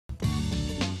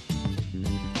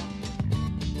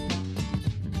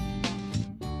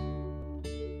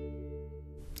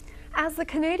As a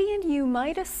Canadian, you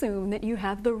might assume that you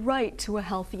have the right to a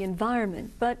healthy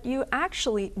environment, but you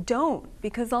actually don't,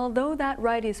 because although that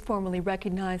right is formally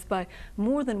recognized by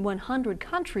more than 100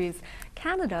 countries,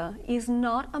 Canada is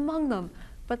not among them.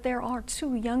 But there are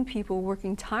two young people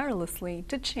working tirelessly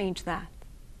to change that.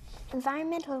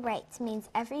 Environmental rights means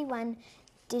everyone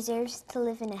deserves to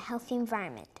live in a healthy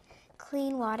environment,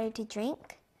 clean water to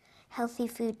drink, healthy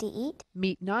food to eat.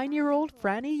 Meet 9-year-old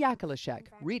Franny Yakulashek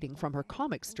reading from her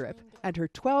comic strip and her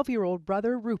 12-year-old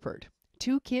brother Rupert.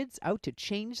 Two kids out to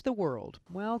change the world.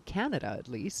 Well, Canada at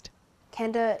least.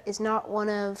 Canada is not one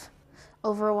of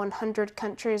over 100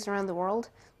 countries around the world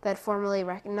that formally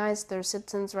recognize their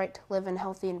citizens' right to live in a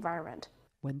healthy environment.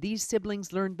 When these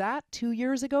siblings learned that 2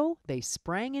 years ago, they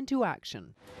sprang into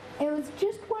action. It was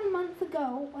just 1 month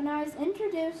ago when I was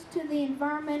introduced to the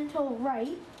environmental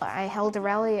right. I held a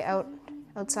rally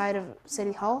outside of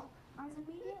City Hall,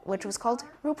 which was called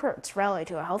Rupert's Rally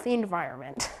to a Healthy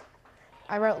Environment.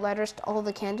 I wrote letters to all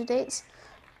the candidates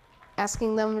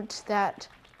asking them that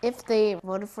if they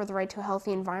voted for the right to a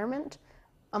healthy environment,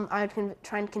 I would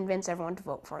try and convince everyone to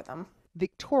vote for them.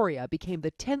 Victoria became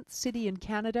the 10th city in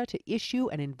Canada to issue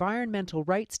an environmental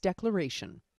rights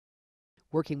declaration.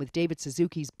 Working with David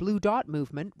Suzuki's Blue Dot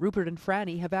movement, Rupert and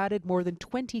Franny have added more than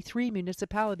 23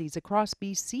 municipalities across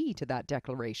BC to that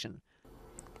declaration.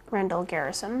 Randall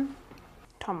Garrison,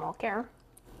 Tom Mulcair.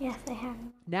 Yes, I have.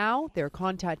 Now they're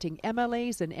contacting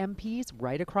MLAs and MPs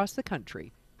right across the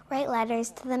country. Write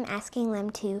letters to them asking them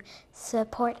to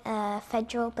support a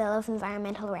federal bill of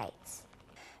environmental rights.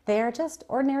 They are just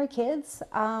ordinary kids,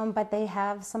 but they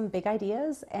have some big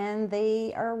ideas and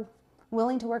they are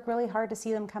willing to work really hard to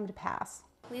see them come to pass.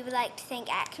 We would like to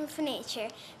thank Action for Nature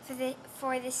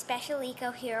for the special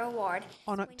Eco Hero Award.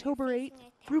 On October 8th,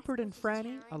 Rupert and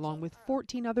Franny, along with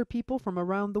 14 other people from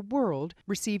around the world,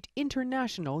 received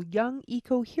International Young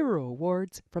Eco Hero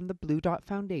Awards from the Blue Dot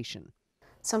Foundation.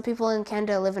 Some people in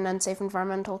Canada live in unsafe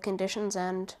environmental conditions,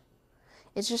 and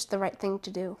it's just the right thing to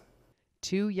do.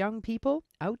 Two young people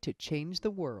out to change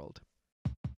the world.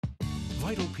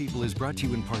 Vital People is brought to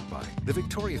you in part by the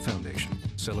Victoria Foundation,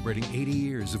 celebrating 80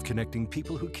 years of connecting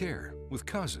people who care with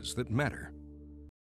causes that matter.